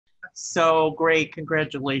So great.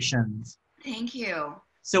 Congratulations. Thank you.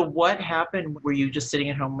 So what happened? Were you just sitting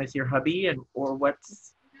at home with your hubby or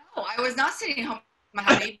what's? No, I was not sitting home with my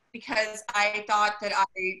hubby because I thought that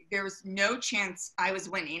there was no chance I was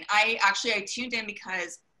winning. I tuned in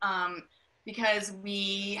because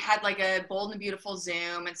we had like a Bold and Beautiful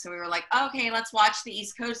Zoom, and so we were like, oh, okay, let's watch the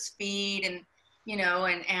East Coast feed, and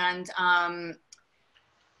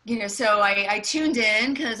so I tuned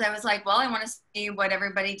in because I was like, well, I want to see what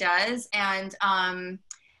everybody does, and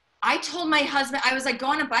I told my husband, I was like, go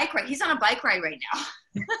on a bike ride. He's on a bike ride right now.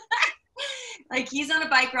 Like, he's on a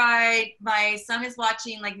bike ride. My son is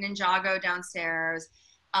watching like Ninjago downstairs.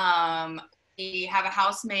 We have a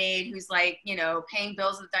housemaid who's like, paying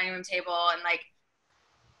bills at the dining room table. And like,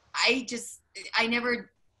 I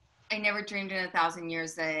never dreamed in 1,000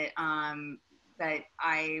 years that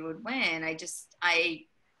I would win.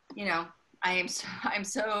 I'm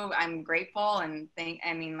grateful and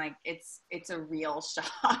it's a real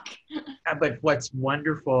shock. But what's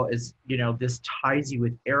wonderful is, this ties you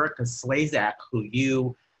with Erika Slezak,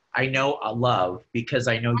 who I know love because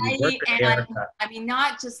I know you work with Erika. I mean,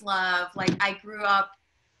 not just love, like I grew up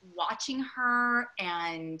watching her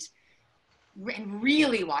and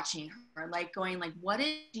really watching her, like going like, what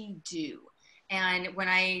did she do? And when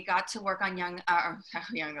I got to work on One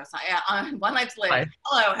Life to Live,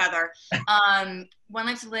 hello Heather, One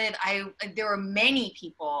Life to Live, there were many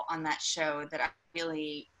people on that show that I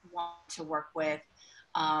really want to work with,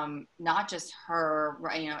 not just her,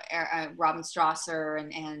 Robin Strasser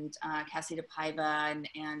and Cassie DePaiva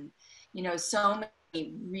and so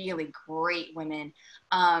many really great women.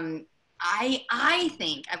 I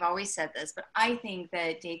think, I've always said this, but I think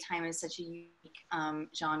that daytime is such a unique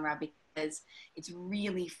genre because it's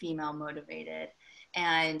really female motivated,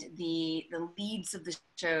 and the leads of the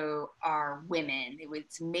show are women.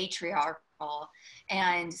 It's matriarchal,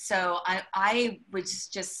 and so I was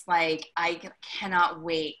just like, I cannot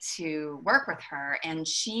wait to work with her. And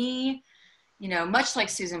she, much like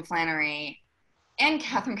Susan Flannery and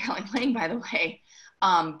Catherine Kelly Lang, by the way,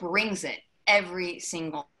 brings it every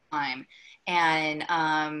single time, and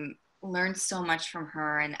learned so much from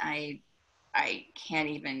her. And I can't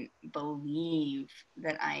even believe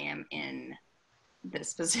that I am in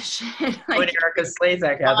this position. Like, Erika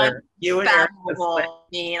Slezak, Heather. You and Erika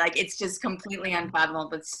Slezak. Me, like, it's just completely unfathomable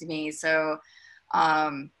to me. So,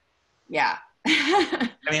 yeah. I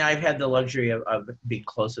mean, I've had the luxury of being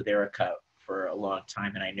close with Erika for a long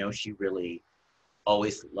time, and I know she really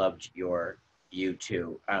always loved you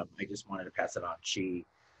too. I just wanted to pass it on.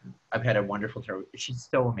 I've had a wonderful time. She's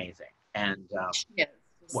so amazing, and she is.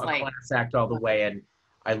 a class act all the way, and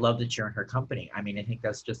I love that you're in her company. I mean, I think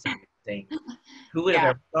that's just amazing. Who would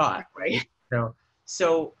have ever thought, right?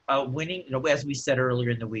 So winning, as we said earlier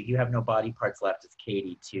in the week, you have no body parts left as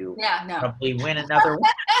Katie to probably win another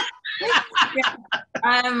one. Yeah.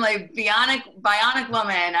 I'm like bionic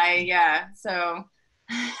woman.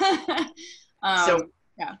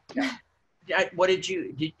 What did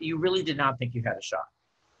you really did not think you had a shot,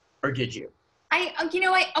 or did you?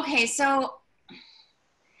 Okay, so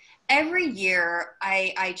every year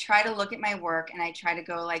I try to look at my work and I try to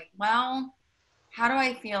go like, well, how do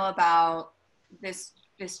I feel about this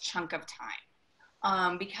chunk of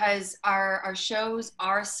time? Because our shows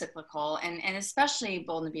are cyclical, and especially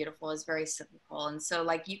Bold and Beautiful is very cyclical. And so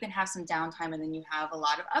like you can have some downtime and then you have a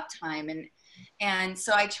lot of uptime. And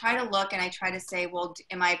so I try to look and I try to say, well,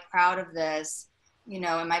 am I proud of this?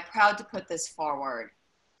 Am I proud to put this forward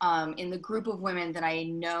in the group of women that I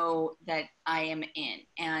know that I am in,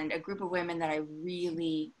 and a group of women that I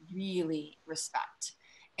really, really respect.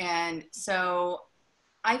 And so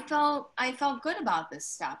I felt good about this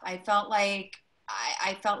stuff. I felt like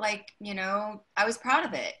I was proud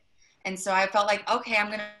of it. And so I felt like, okay, I'm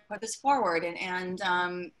going to put this forward and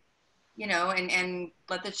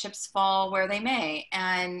let the chips fall where they may.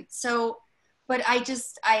 And so, but I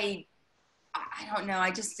don't know.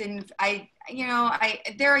 I just didn't,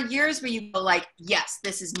 there are years where you go like, yes,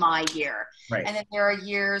 this is my year. Right. And then there are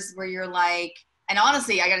years where you're like, and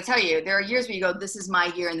honestly, I got to tell you, there are years where you go, this is my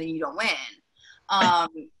year, and then you don't win.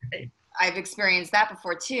 I've experienced that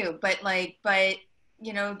before too, but there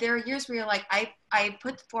are years where you're like, I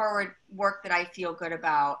put forward work that I feel good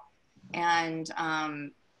about. And, I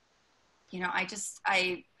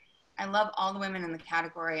love all the women in the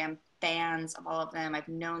category. I'm fans of all of them. I've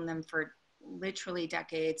known them for literally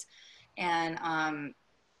decades. And,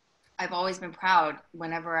 I've always been proud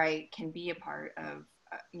whenever I can be a part of,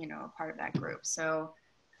 a part of that group. So,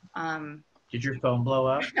 did your phone blow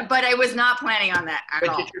up? But I was not planning on that at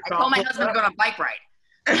all. I told my husband to go on a bike ride.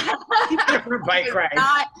 Bike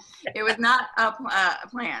ride. It was not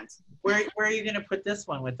planned. Where are you going to put this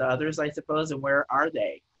one with the others, I suppose, and where are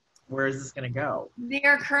they? Where is this going to go? They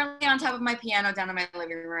are currently on top of my piano down in my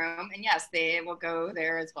living room, and yes, they will go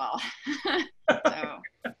there as well. So,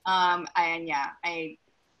 and yeah, I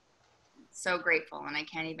so grateful, and I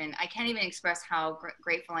can't even express how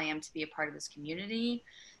grateful I am to be a part of this community,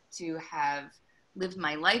 to have lived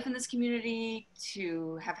my life in this community,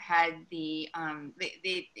 to have had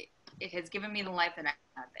it has given me the life that I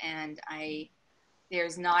have, and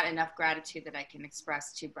there's not enough gratitude that I can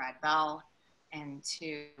express to Brad Bell and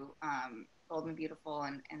to Bold and Beautiful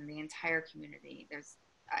and the entire community. There's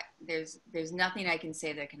nothing I can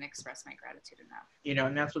say that can express my gratitude enough. You know,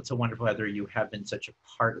 and that's what's so wonderful, Heather. You have been such a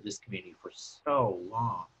part of this community for so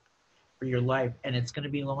long, for your life, and it's going to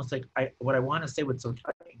be almost like what I want to say. What's so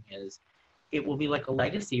touching is, it will be like a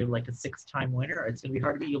legacy. You're like a 6-time winner. It's going to be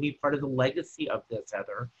hard to be. You'll be part of the legacy of this,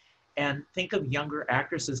 Heather. And think of younger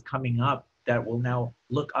actresses coming up that will now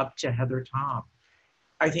look up to Heather Tom.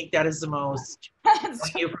 I think that is the most,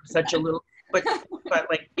 you from such a little, but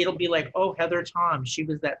like, it'll be like, oh, Heather Tom, she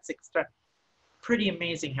was that 6-time. Pretty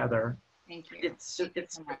amazing, Heather. Thank you. It's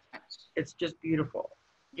just beautiful.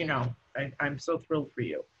 You know, I'm so thrilled for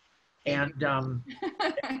you. And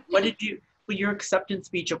what did you, for your acceptance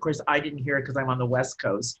speech, of course, I didn't hear it because I'm on the West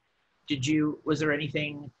Coast. Was there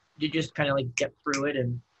anything, did you just kind of like get through it?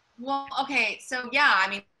 And well, okay, so yeah, I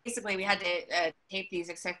mean, basically we had to tape these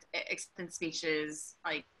acceptance speeches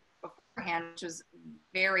like beforehand, which was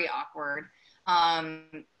very awkward.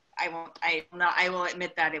 I will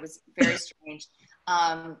admit that it was very strange.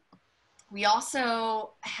 We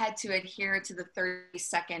also had to adhere to the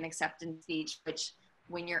 30-second acceptance speech, which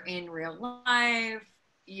when you're in real life,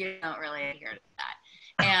 you don't really adhere to that.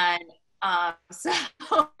 And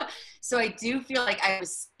so I do feel like I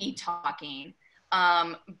was speed talking.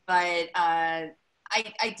 But I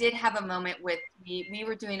did have a moment with, we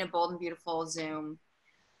were doing a Bold and Beautiful Zoom,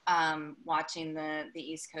 watching the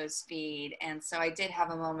East Coast feed. And so I did have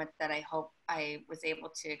a moment that I hope I was able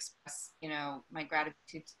to express, you know, my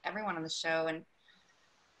gratitude to everyone on the show. And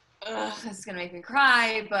this is going to make me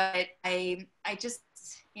cry, but I just,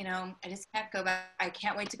 you know, I just can't go back. I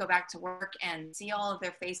can't wait to go back to work and see all of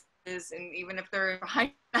their faces. And even if they're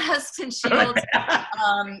behind masks and shields,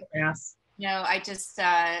 yes. You know, I just,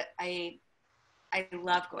 I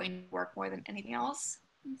love going to work more than anything else.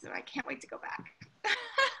 So I can't wait to go back.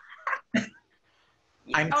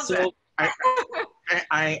 I'm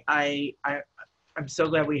so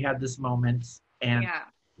glad we had this moment. And yeah.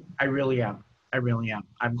 I really am.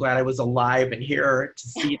 I'm glad I was alive and here to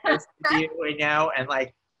see this with you right now and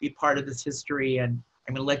like be part of this history. And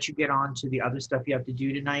I'm going to let you get on to the other stuff you have to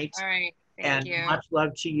do tonight. All right. Thank you. Much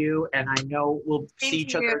love to you, and I know we'll see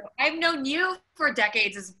each other. I've known you for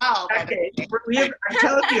decades as well. Decades. I'm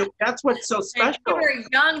telling you, that's what's so special. We were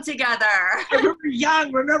young together. We were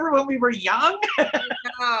young. Remember when we were young? I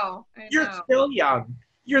know. You're still young.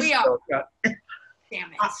 You're still young.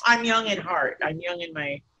 Damn it. I'm young in heart. I'm young in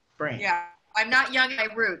my brain. Yeah. I'm not young in my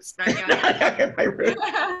roots. Not young in my roots.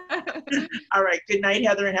 All right. Good night,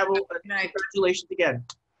 Heather, and congratulations again.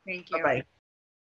 Thank you. Bye-bye.